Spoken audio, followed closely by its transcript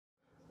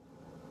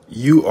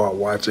You are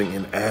watching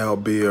an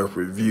Ep5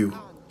 review.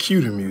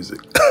 Cue the music.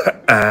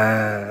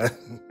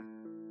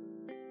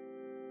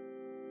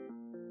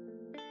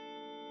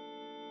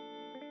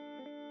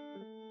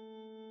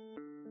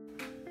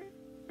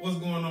 What's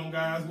going on,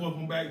 guys?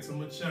 Welcome back to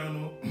my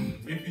channel.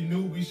 If you're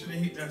new, be sure to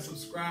hit that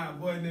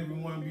subscribe button.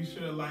 Everyone, be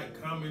sure to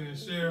like, comment, and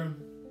share.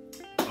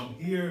 I'm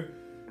here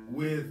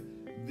with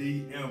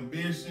the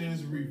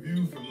Ambitions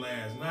review from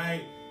last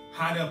night.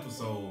 Hot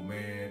episode,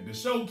 man. The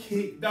show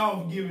kicked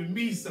off giving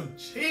me some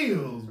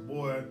chills,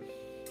 boy.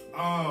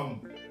 My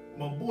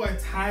boy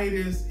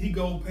Titus, he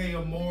go pay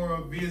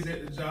Amora a visit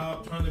at the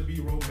job, trying to be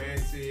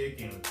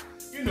romantic and,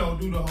 you know,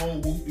 do the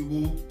whole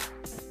whoop-de-whoop.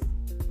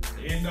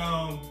 And,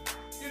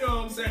 you know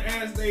what I'm saying,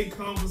 as they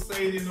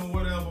conversating or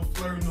whatever,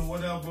 flirting or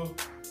whatever,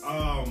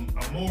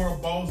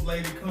 Amora boss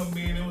lady come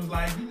in and was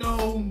like, you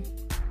know,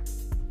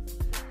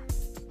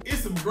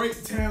 it's some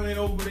great talent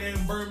over there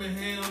in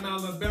Birmingham,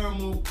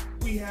 Alabama.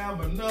 We have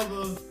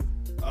another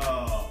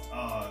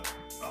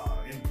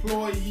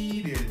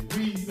employee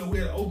that we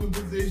had an open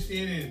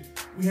position and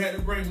we had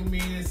to bring him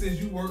in, and since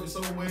you worked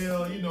so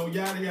well, you know,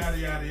 yada, yada,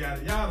 yada,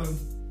 yada, yada.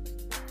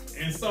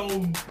 And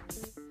so,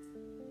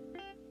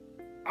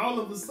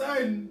 all of a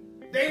sudden,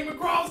 Damon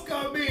Cross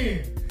come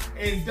in,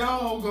 and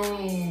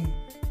doggone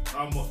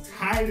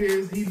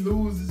Titus, he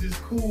loses his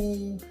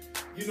cool.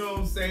 You know what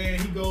I'm saying?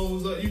 He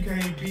goes up, you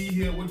can't be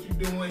here, what you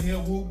doing here,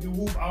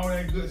 whoop-de-whoop, all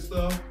that good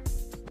stuff.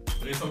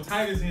 And so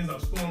Titus ends up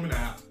storming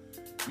out,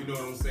 you know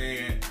what I'm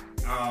saying?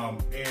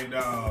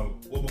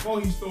 Well,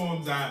 before he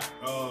storms out,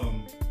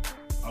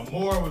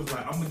 Amora was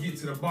like, I'm gonna get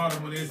to the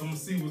bottom of this, I'm gonna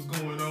see what's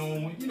going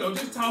on. You know,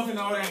 just talking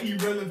all that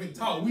irrelevant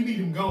talk. We need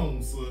him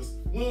gone, sis.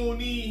 We don't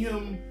need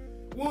him.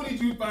 We don't need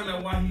you to find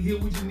out why he's here.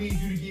 We just need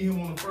you to get him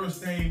on the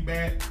first thing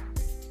back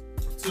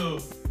to,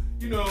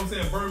 you know what I'm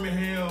saying,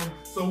 Birmingham,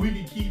 so we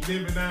can keep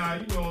living our,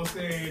 you know what I'm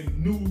saying,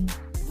 new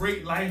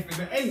great life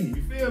in the A.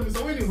 You feel me?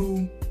 So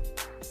anywho,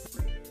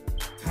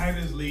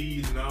 Titus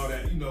leaves and all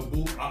that, you know,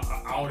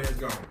 all that's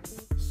gone.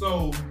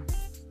 So,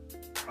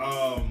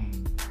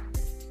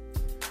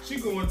 she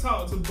go and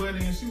talk to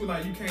Buddy, and she was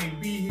like, you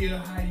can't be here,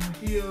 how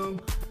you here,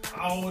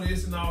 all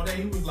this and all that.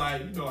 He was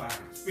like, you know, I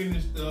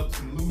finished up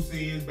some loose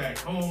ends back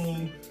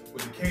home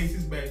with the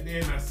cases back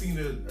there, and I seen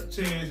a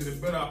chance and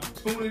a better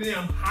opportunity.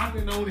 I'm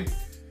hopping on it.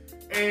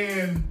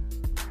 And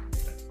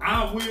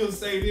I will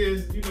say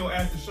this, you know,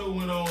 as the show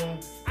went on,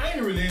 I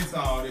ain't really into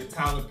all this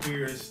Tyler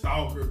Perry,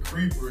 stalker,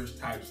 creeperish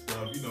type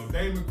stuff. You know,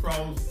 Damon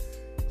Cross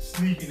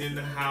sneaking in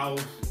the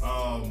house,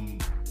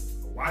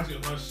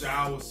 watching her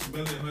shower,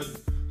 smelling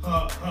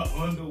her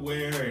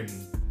underwear, and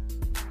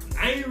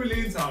I ain't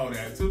really into all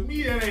that. To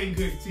me, that ain't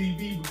good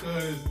TV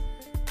because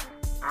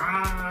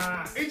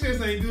it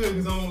just ain't good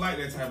because I don't like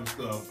that type of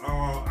stuff.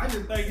 I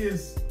just think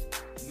it's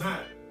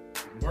not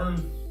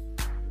worth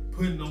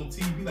putting on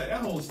TV. Like,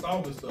 that whole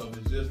stalker stuff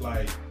is just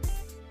like,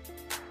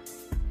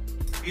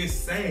 it's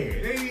sad.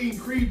 It ain't even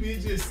creepy,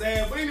 it's just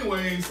sad. But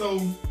anyway, so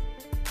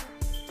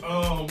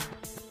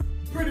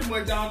pretty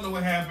much y'all know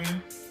what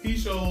happened. He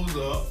shows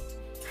up,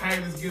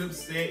 Titus get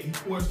upset, he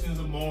questions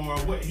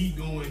Amora, what he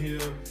doing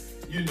here,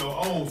 you know,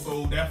 oh,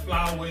 so that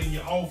flower in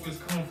your office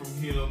come from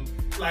him.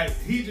 Like,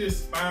 he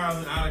just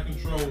spiraling out of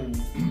control,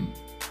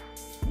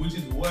 which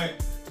is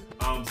what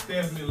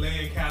Stephanie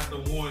Lancaster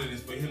wanted,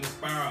 is for him to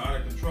spiral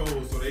out of control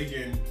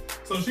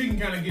so she can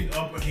kind of get the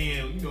upper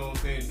hand, you know what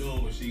I'm saying,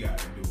 doing what she got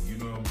to do, you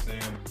know what I'm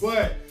saying?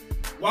 But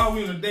while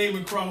we're in a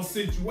Damon Cross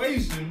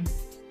situation,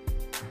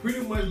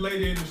 pretty much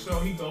later in the show,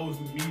 he goes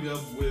to meet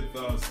up with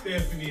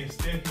Stephanie, and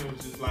Stephanie was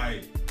just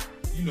like,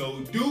 you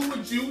know, do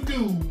what you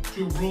do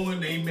to ruin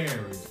their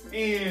marriage.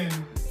 And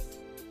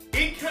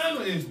it kind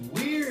of is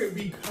weird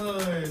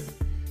because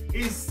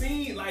it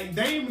seems like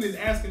Damon is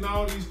asking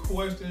all these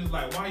questions,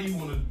 like, why you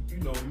want to,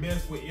 you know,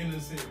 mess with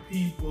innocent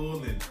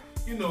people and,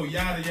 you know,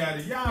 yada,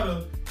 yada,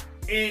 yada.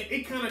 And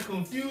it kind of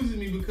confuses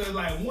me because,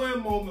 like,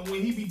 one moment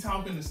when he be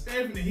talking to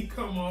Stephanie, he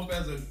come off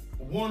as a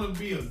wanna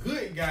be a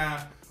good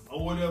guy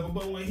or whatever.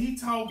 But when he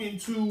talking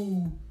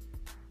to,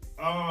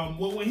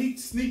 when he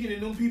sneaking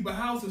in them people's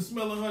houses,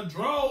 smelling her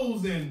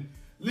drawers and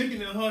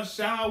licking in her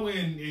shower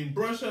and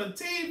brush her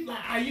teeth,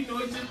 like, you know,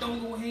 it just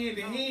don't go hand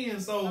in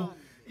hand. So,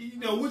 you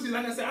know, which is,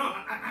 like I said,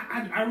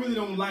 I really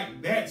don't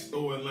like that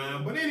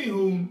storyline. But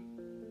anywho,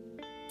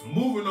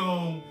 moving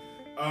on,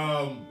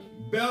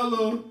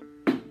 Bella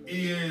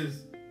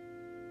is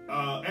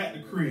at the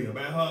crib,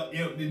 at her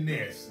empty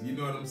nest. You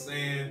know what I'm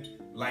saying?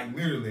 Like,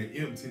 literally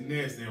an empty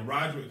nest. And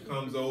Roderick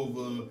comes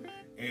over,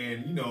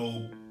 and you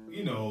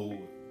know,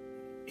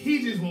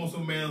 he just wants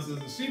some answers.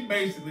 And she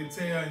basically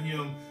tell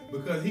him,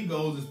 because he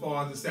goes as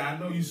far as to say, I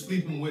know you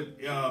sleeping with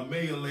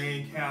Mayor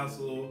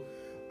Lancaster.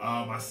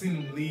 I seen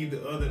him leave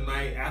the other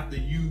night after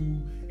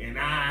you and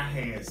I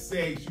had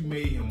sex. You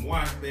made him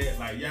watch that,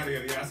 like, yada,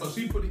 yada, yada. So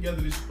she put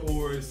together this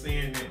story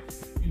saying that,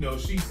 you know,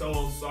 she's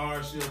so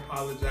sorry, she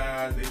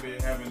apologized. They've been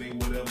having a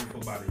whatever for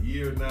about a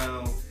year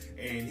now.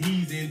 and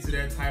he's into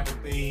that type of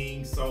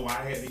thing, so I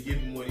had to give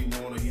him what he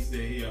wanted. He said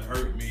he'll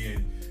hurt me,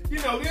 and you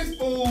know, this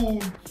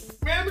fool,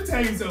 man, let me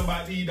tell you something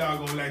about these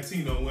doggone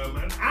Latino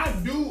women. I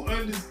do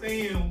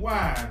understand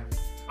why.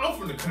 I'm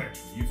from the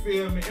country, you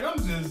feel me? And I'm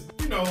just,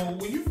 you know,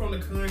 when you're from the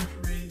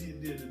country,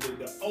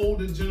 the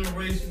older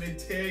generation, they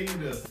tell you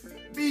to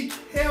be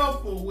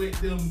careful with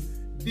them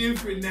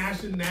different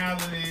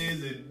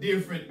nationalities and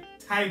different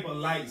type of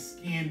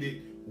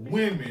light-skinned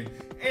women.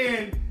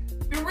 And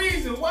the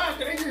reason why, cause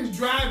they just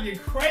drive you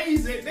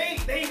crazy.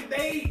 This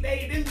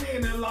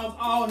man done lost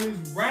all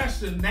his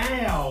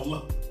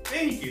rationale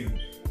thinking.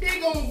 He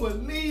gonna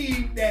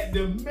believe that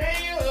the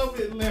mayor of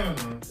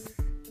Atlanta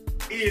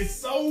is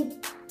so,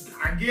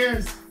 I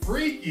guess,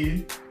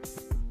 freaky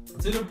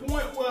to the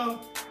point where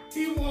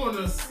he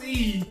wanna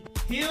see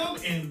him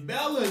and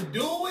Bella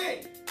do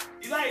it.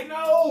 He's like,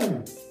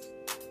 no.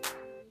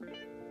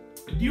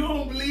 You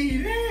don't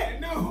believe that?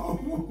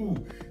 No.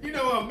 You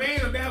know, a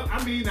man of that,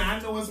 I mean, I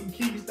know it's some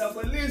kinky stuff,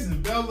 but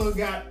listen, Bella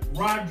got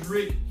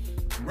Roderick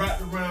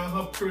wrapped around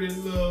her pretty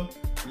little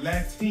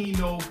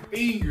Latino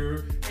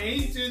finger, and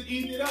he just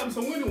eating it up.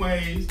 So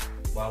anyways,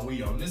 while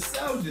we on this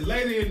subject,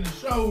 later in the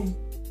show,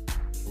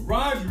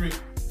 Roderick,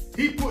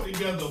 he put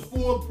together a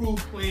foolproof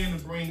plan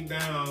to bring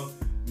down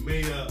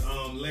Mayor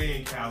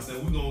Lancaster,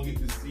 and we're gonna get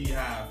to see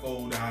how it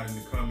fold out in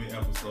the coming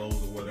episodes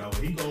or whatever.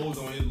 He goes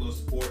on his little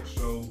sports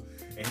show,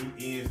 and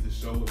he ends the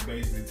show with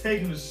basically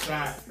taking a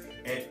shot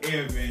at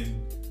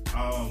Evan.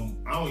 I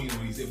don't even know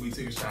what he said, but he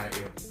took a shot at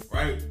Evan,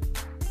 right?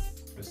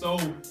 And so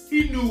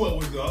he knew what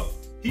was up.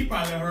 He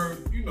probably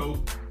heard, you know,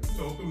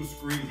 through the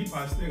streets. He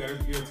probably still got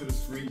his ear to the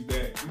streets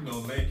that, you know,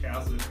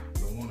 Lancaster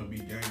don't want to be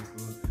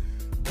gangsters.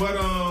 But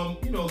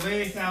you know,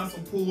 Lancaster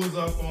pulls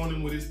up on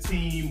him with his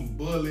team of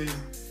bullies.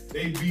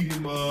 They beat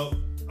him up.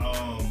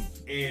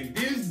 And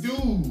this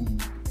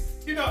dude,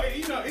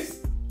 Atlanta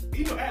is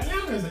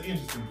an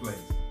interesting place.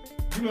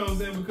 You know what I'm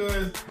saying?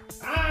 Because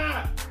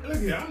look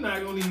here, I'm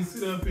not gonna even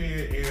sit up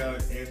here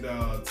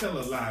and tell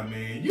a lie,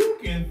 man. You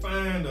can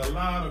find a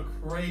lot of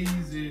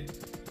crazy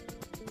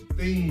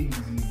things,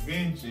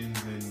 inventions,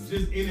 and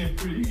just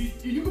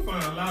you can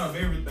find a lot of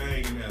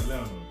everything in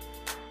Atlanta.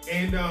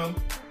 And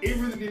it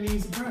really didn't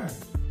even surprise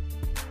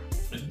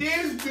me.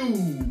 This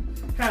dude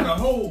had a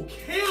whole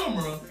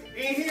camera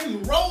in his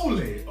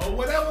Rolex or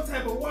whatever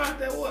type of watch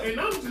that was, and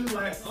I'm just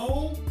like,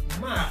 oh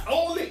my!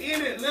 Only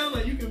in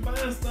Atlanta you can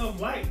find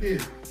stuff like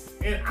this,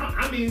 and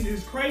I mean,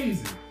 it's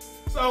crazy.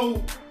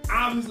 So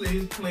obviously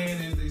his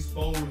plan is to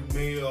expose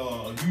Mayor,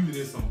 or usually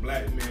there's some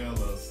blackmail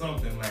or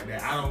something like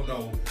that. I don't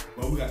know,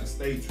 but we got to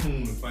stay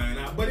tuned to find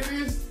out. But it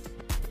was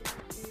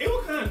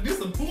kind of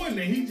disappointing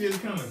that he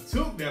just kind of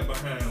took that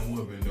behind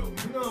whooping though.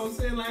 You know what I'm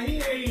saying? Like,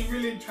 he ain't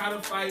really try to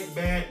fight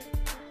back.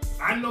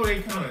 I know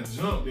they kind of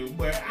jumped it,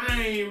 but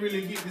I ain't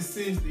really get the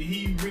sense that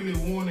he really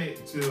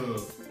wanted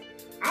to.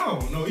 I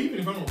don't know. Even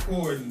if I'm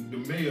recording the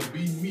mayor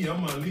beating me, I'm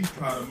gonna at least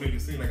try to make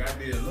it seem like I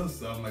did a little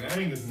something. Like, I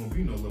ain't just gonna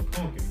be no little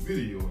punk in the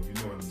video, if you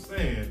know what I'm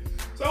saying.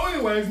 So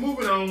anyways,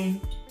 moving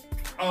on.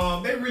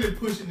 They really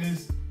pushing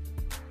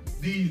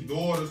these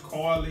daughters,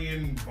 Carly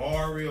and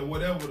Bari, or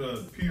whatever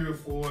the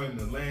Purifoy and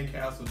the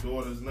Lancaster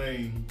daughter's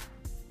name.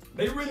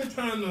 They really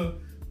trying to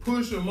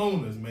push them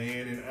on us,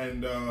 man.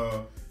 And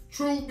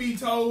truth be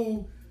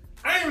told,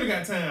 I ain't really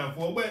got time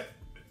for it, but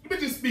let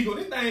me just speak on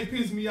this thing.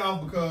 Pissed me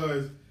off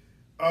because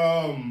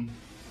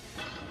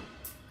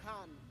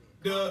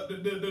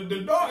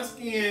the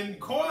dark-skinned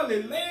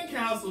Carly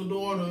Lancaster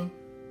daughter,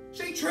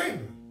 she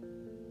tripping.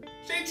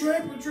 She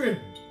tripping.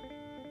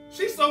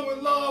 She's so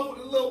in love with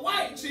the little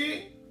white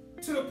chick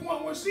to the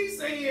point where she's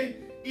saying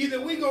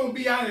either we gonna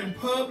be out in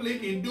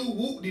public and do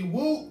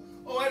whoop-de-whoop,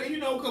 or, you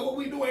know, cause what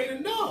we do ain't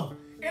enough.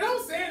 And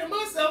I'm saying to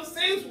myself,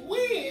 since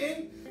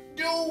when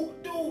do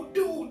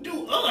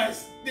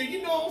us,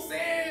 you know what I'm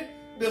saying,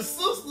 the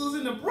sisters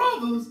and the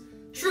brothers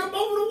trip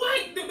over the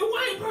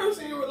white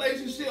person in a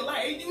relationship?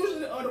 Like, it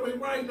usually the other way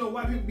around. You know,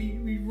 white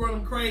people be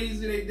running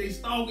crazy, they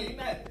stalking.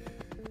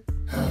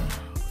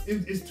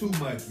 It's too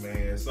much,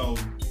 man. So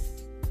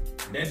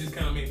that just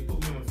kind of made me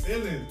put me in my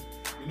feelings.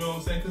 You know what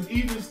I'm saying? Because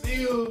even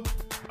still,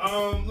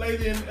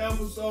 later in the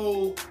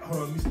episode,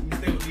 hold on, let me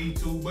stay with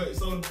these two. But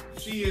so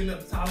she ended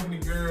up talking to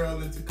the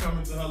girl into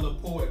coming to her little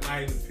port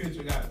night, and the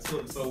picture got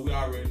took. So we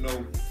already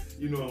know,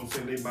 you know what I'm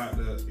saying, they about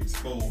to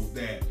expose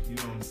that. You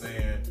know what I'm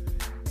saying?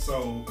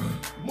 So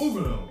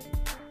moving on,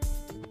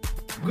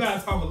 we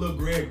gotta talk a little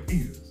Greg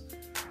Peters.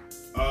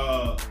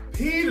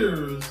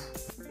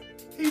 Peters,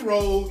 he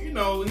rolled, you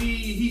know,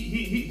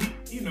 he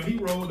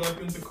rolled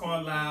up into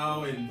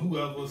Carlisle, and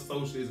whoever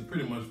associates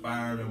pretty much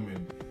fired him,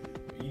 and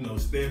you know,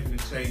 Stephanie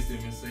chased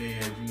him and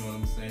said, you know what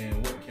I'm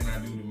saying, what can I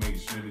do to make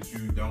sure that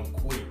you don't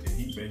quit? And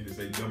he basically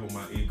said, double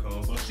my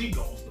income. So she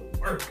goes to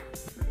work.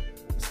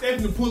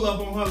 Stephanie pull up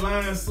on her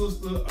line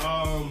sister.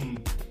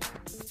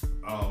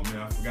 Oh man,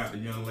 I forgot the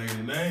young lady's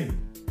name.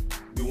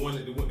 The one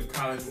that went to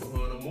college with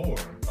her and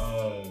Amora.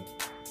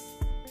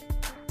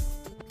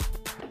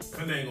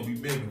 Her name gonna be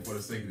Megan for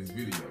the sake of this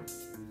video.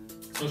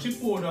 So she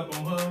pulled up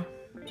on her,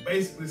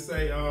 basically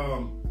say,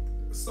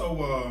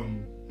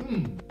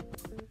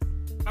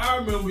 I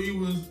remember you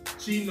was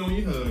cheating on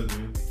your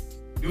husband,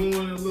 doing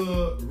a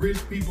little rich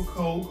people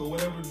coke or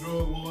whatever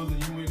drug was,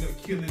 and you ended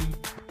up killing,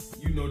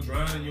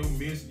 drowning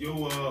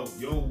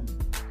your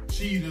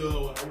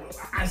cheater.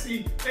 I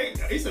see,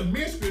 it's a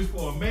mistress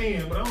for a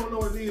man, but I don't know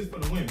what it is for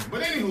the women.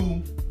 But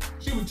anywho,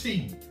 she was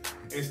cheating.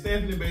 And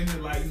Stephanie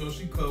basically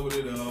she covered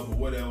it up or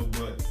whatever,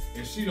 but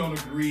if she don't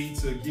agree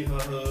to get her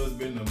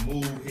husband to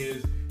move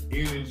his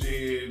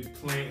energy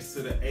plants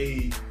to the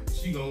A,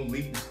 she gonna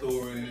leak the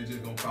story and it's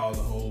just gonna cause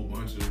a whole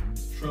bunch of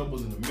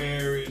troubles in the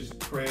marriage,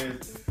 crash.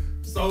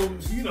 So,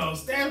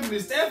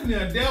 Stephanie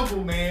a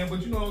devil, man,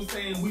 but you know what I'm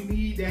saying? We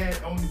need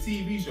that on the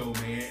TV show,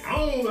 man.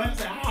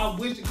 I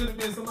wish it could have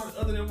been somebody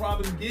other than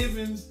Robin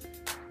Givens,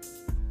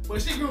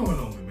 but she growing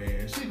on me,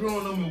 man. She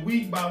growing on me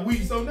week by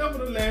week. So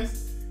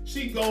nevertheless,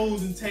 she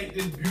goes and take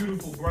this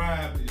beautiful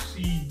bribe that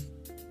she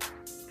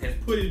has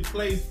put in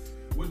place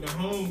with the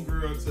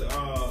homegirl to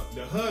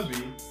the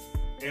hubby,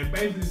 and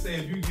basically say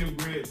if you give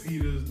Greg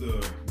Peters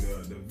the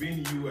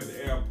venue at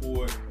the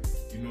airport,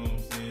 you know what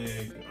I'm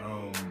saying,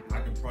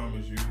 I can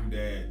promise you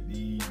that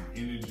these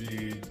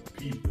energy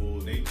people,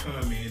 they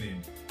come in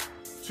and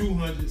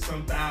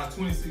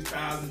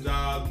 26,000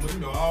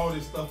 jobs, all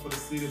this stuff for the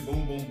city,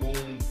 boom, boom,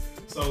 boom.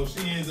 So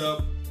she ends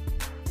up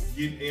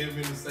getting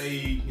Evan to say,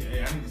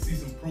 hey, I need to see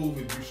some proof.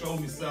 If you show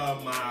me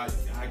something, I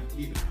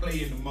get to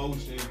play in the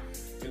motion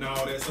and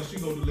all that. So she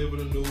go deliver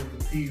the news to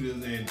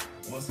Peters, and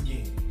once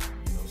again,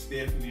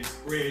 Stephanie is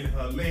spreading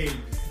her legs.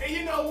 And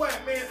you know what,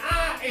 man?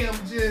 I am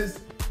just,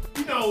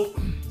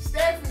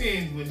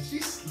 Stephanie, when she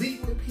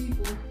sleep with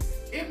people,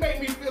 it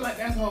make me feel like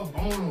that's her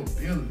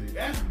vulnerability.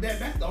 That's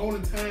the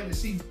only time that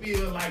she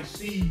feel like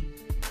she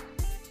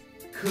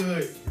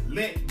could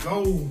let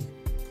go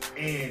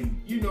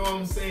and, you know what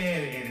I'm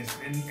saying,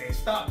 and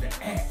stop the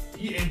act.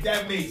 If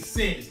that makes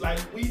sense. Like,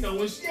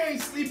 when she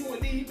ain't sleeping with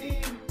these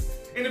men,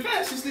 and the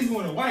fact she's sleeping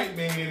with a white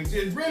man, it's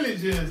just really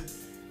just,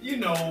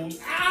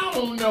 I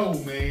don't know,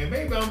 man.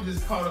 Maybe I'm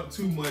just caught up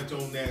too much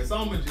on that. So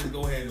I'm gonna just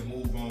go ahead and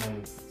move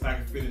on so I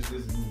can finish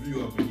this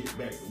review up and get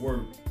back to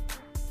work.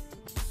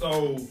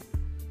 So,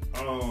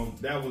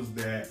 that was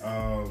that.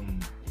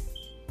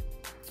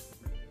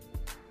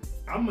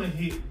 I'm gonna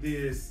hit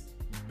this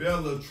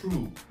Bella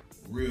True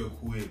real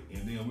quick,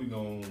 and then we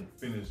gonna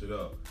finish it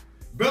up.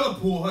 Bella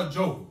pulled her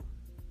joker.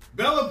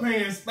 Bella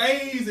playing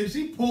spades, and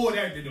she pulled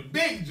after the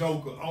big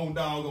joker on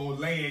doggone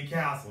Land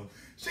Castle.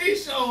 She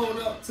showed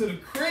up to the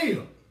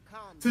crib,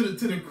 to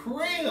the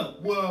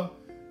crib where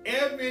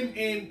Evan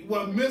and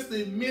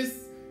Mr. and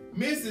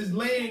Mrs.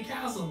 Land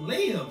Castle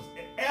lives.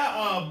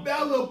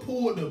 Bella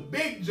pulled the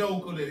big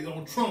joker that is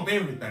gonna trump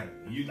everything.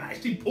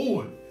 She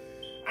pulled it.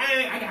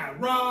 I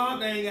got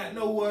robbed. I ain't got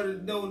nowhere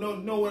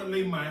to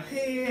lay my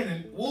head,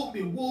 and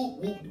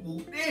whoop-de-whoop.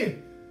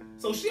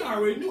 So she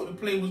already knew what the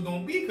play was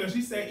gonna be, because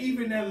she said,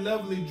 even that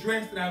lovely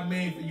dress that I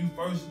made for you,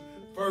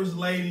 first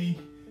lady,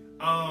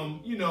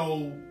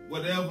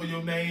 whatever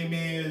your name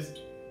is,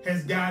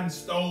 has gotten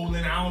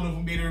stolen. I don't know if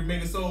I'm better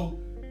make it. So,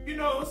 you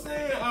know what I'm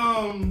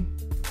saying?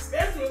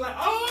 Stephanie was like,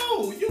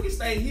 oh, you can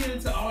stay here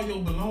until all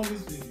your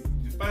belongings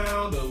you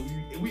found, or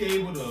we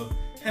able to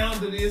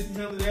handle this and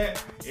handle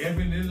that.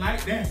 Evan didn't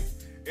like that.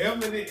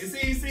 Evan didn't,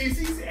 see, that's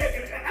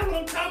what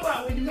I'm talking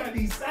about. When you got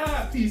these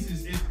side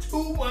pieces, it's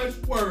too much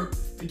work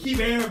to keep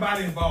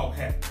everybody involved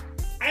happy.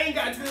 I ain't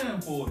got time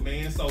for it,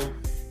 man. So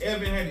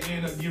Evan had to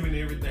end up giving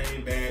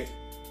everything back.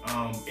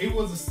 It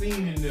was a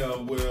scene in there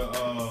where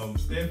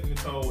Stephanie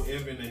told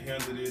Evan to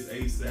handle this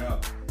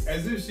ASAP,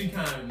 as if she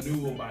kind of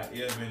knew about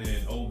Evan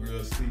and old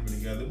girl sleeping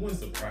together. It wouldn't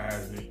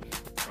surprise me.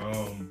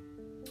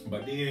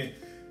 But then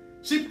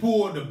she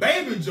pulled the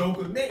baby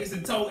joker next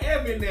and told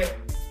Evan that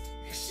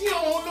she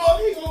don't know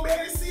if he gonna be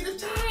able to see the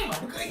child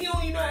because he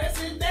don't even know that's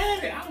his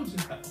daddy. I was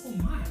just like, oh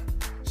my.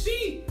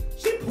 She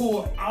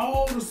pulled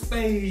all the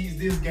spades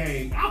this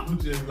game. I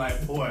was just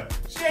like, boy,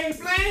 she ain't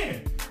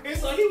playing. And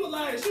so she was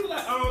like,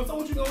 so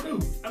what you gonna do?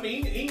 I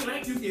mean, ain't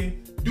like you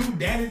can do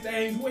daddy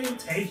things where you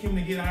take him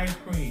to get ice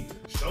cream,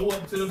 show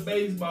up to the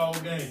baseball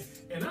game.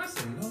 And I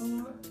said,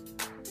 Lord,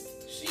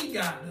 she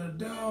got the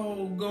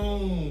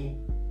doggone,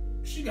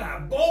 she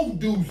got both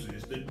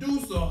deuces, the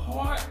deuce of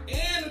heart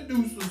and the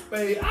deuce of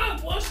spade.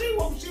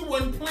 She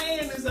wasn't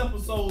playing this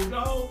episode,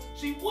 dog.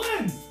 She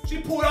wasn't.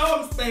 She pulled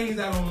all the spades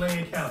out on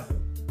Land Castle.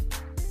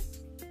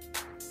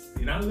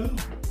 And I love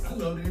her. I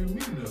love every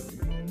minute of it.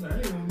 You know what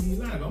I'm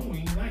saying? I don't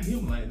even like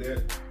him like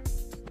that.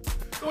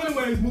 So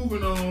anyways,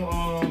 moving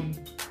on.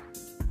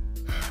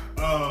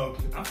 I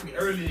think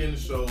earlier in the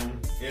show,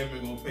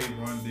 Evan gonna pay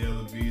Rondell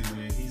a visit,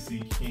 and he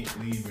see Kent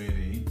leaving,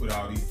 and he put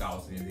all these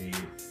thoughts in his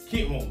head.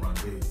 Kent want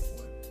Rondell.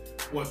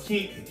 Well,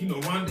 Kent,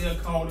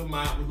 Rondell called him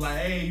out, was like,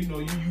 hey,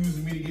 you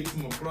using me to get to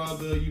my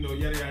brother, yada,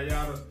 yada,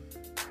 yada.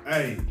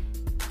 Hey,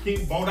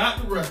 Kent bought out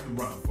the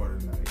restaurant for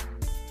the night.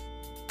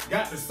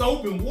 Got the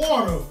soap and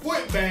water,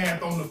 foot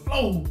bath on the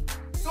floor.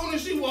 Soon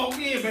as she walk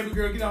in, baby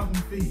girl, get off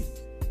my feet.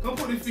 Come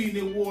put your feet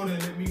in the water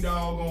and let me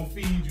doggone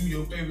feed you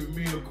your favorite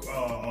meal,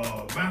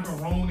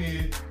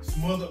 macaroni,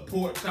 smothered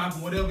pork chop,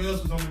 and whatever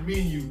else was on the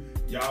menu.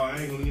 Y'all, I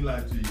ain't gonna even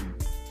lie to you.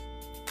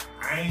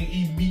 I ain't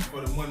eating meat for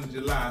the month of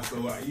July, so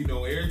you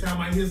know, every time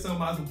I hear something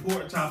about some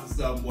pork chop or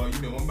something, boy,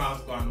 you know, my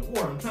mouth's starting to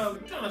water. I'm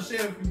trying to shed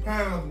a few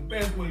pounds. The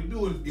best way to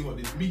do it is give up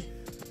this meat.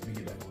 Let me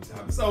get back on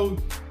topic. So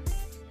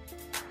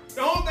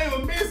the only thing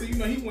was missing, you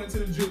know, he went to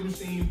the juke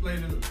machine,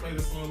 played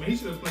the song. Man, he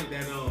should have played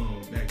that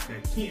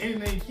Ken, ain't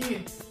name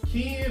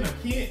Ken or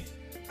Kent.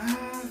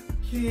 I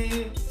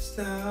can't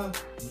stop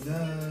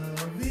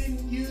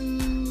loving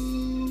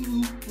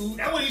you.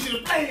 That's what he should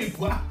have played,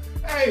 boy.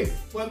 Hey,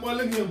 boy,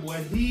 look at him,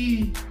 boy.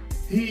 He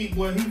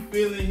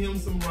feeling him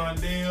some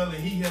Rondell,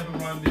 and he helping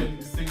Rondell get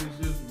the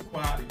signatures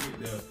required to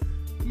get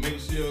to make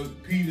sure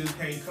Peters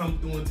can't come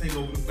through and take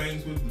over the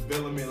banks with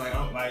development.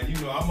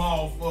 I'm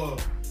all for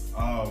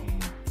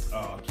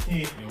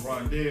Kent and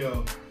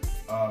Rondell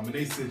in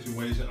their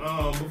situation.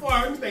 Before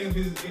I think of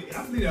his,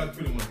 I believe that was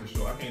pretty much the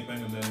show. I can't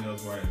think of nothing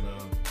else right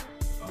now.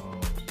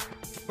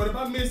 But if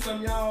I missed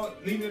something, y'all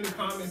leave it in the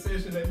comment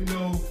section. Let me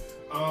know.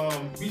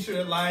 Be sure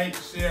to like,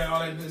 share, all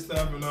that good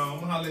stuff, and I'm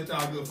gonna holler at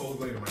y'all good folks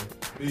later, man.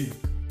 Peace.